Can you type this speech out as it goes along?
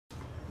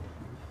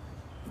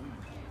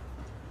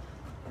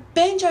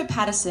Banjo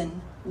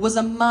Paterson was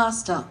a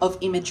master of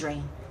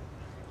imagery.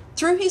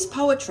 Through his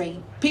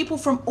poetry, people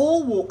from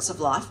all walks of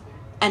life,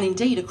 and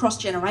indeed across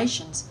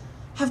generations,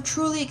 have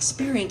truly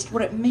experienced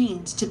what it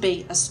means to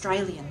be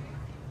Australian.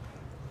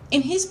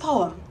 In his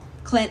poem,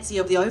 Clancy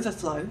of the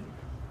Overflow,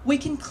 we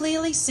can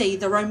clearly see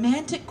the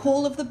romantic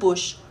call of the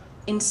bush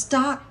in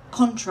stark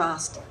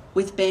contrast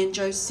with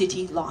Banjo's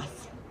city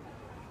life.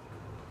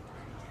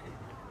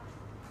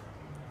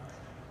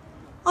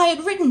 I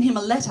had written him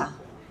a letter,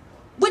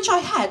 which I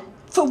had,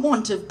 for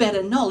want of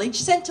better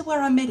knowledge, sent to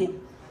where I met him,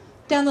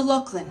 down the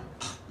Lachlan,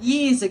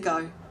 years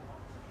ago.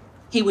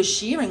 He was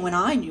shearing when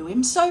I knew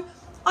him, so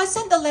I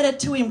sent the letter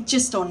to him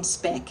just on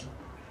spec,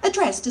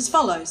 addressed as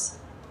follows: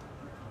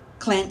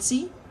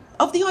 Clancy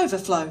of the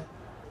Overflow.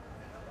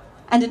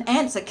 And an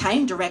answer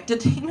came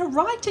directed in a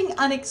writing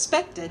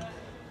unexpected,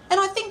 and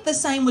I think the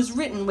same was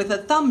written with a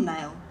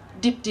thumbnail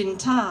dipped in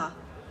tar.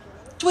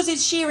 'Twas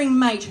his shearing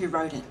mate who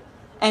wrote it,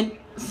 and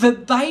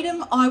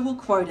verbatim I will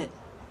quote it.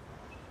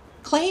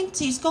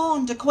 Clancy's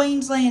gone to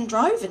Queensland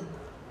droving.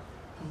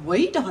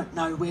 We don't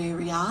know where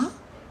he are.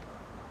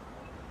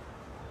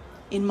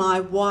 In my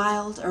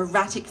wild,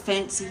 erratic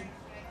fancy,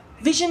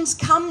 visions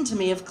come to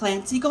me of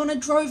Clancy gone a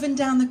droving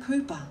down the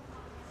Cooper,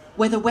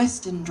 where the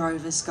western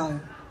drovers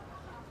go.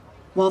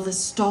 While the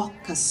stock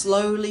are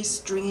slowly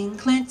stringing,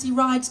 Clancy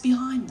rides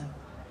behind them,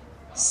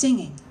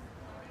 singing.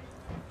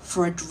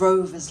 For a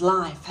drover's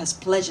life has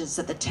pleasures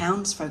that the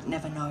townsfolk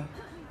never know.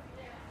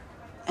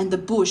 And the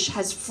bush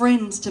has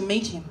friends to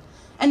meet him,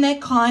 and their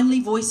kindly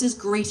voices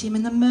greet him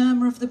in the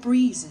murmur of the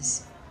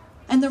breezes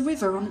and the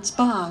river on its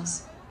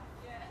bars.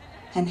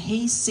 And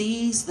he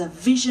sees the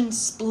vision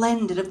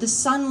splendid of the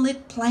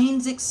sunlit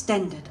plains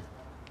extended,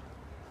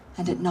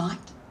 and at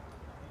night,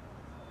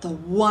 the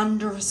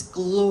wondrous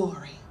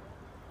glory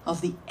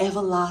of the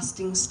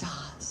everlasting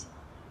stars.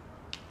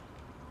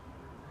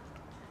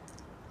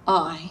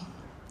 I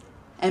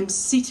am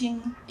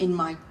sitting in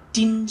my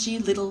dingy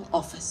little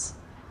office,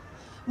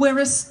 where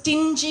a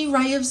stingy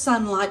ray of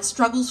sunlight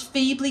struggles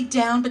feebly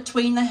down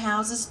between the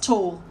houses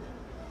tall,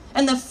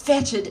 and the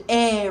fetid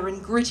air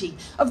and gritty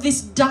of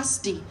this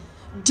dusty,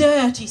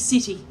 dirty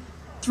city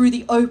through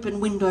the open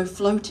window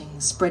floating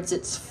spreads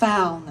its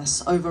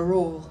foulness over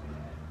all.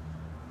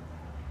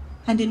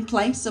 And in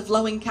place of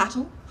lowing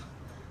cattle,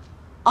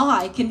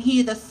 I can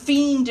hear the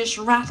fiendish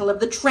rattle of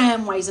the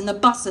tramways and the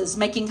buses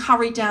making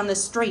hurry down the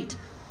street,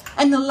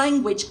 and the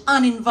language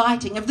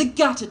uninviting of the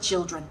gutter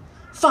children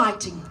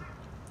fighting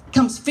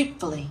comes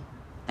fitfully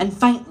and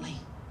faintly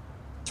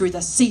through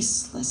the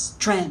ceaseless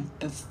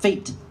tramp of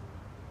feet.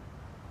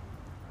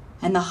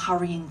 And the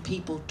hurrying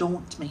people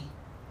daunt me,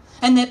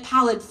 and their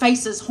pallid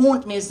faces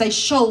haunt me as they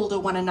shoulder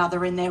one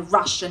another in their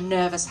rush and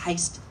nervous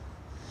haste,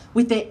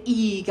 with their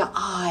eager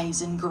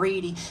eyes and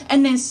greedy,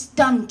 and their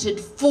stunted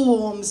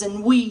forms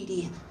and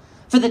weedy,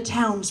 for the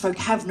townsfolk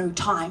have no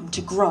time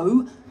to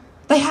grow,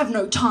 they have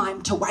no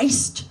time to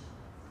waste.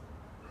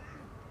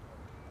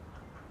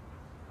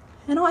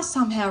 And I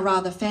somehow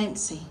rather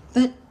fancy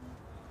that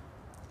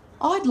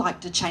I'd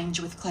like to change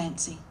with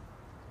Clancy,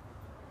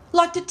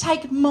 like to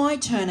take my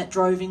turn at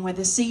droving where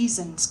the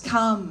seasons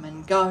come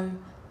and go,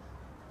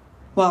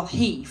 while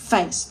he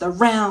faced the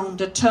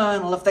round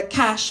eternal of the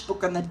cash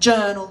book and the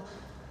journal.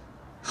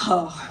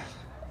 Oh,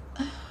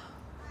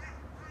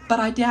 but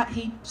I doubt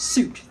he'd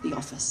suit the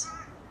office.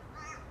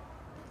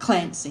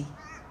 Clancy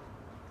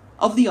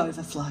of the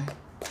Overflow.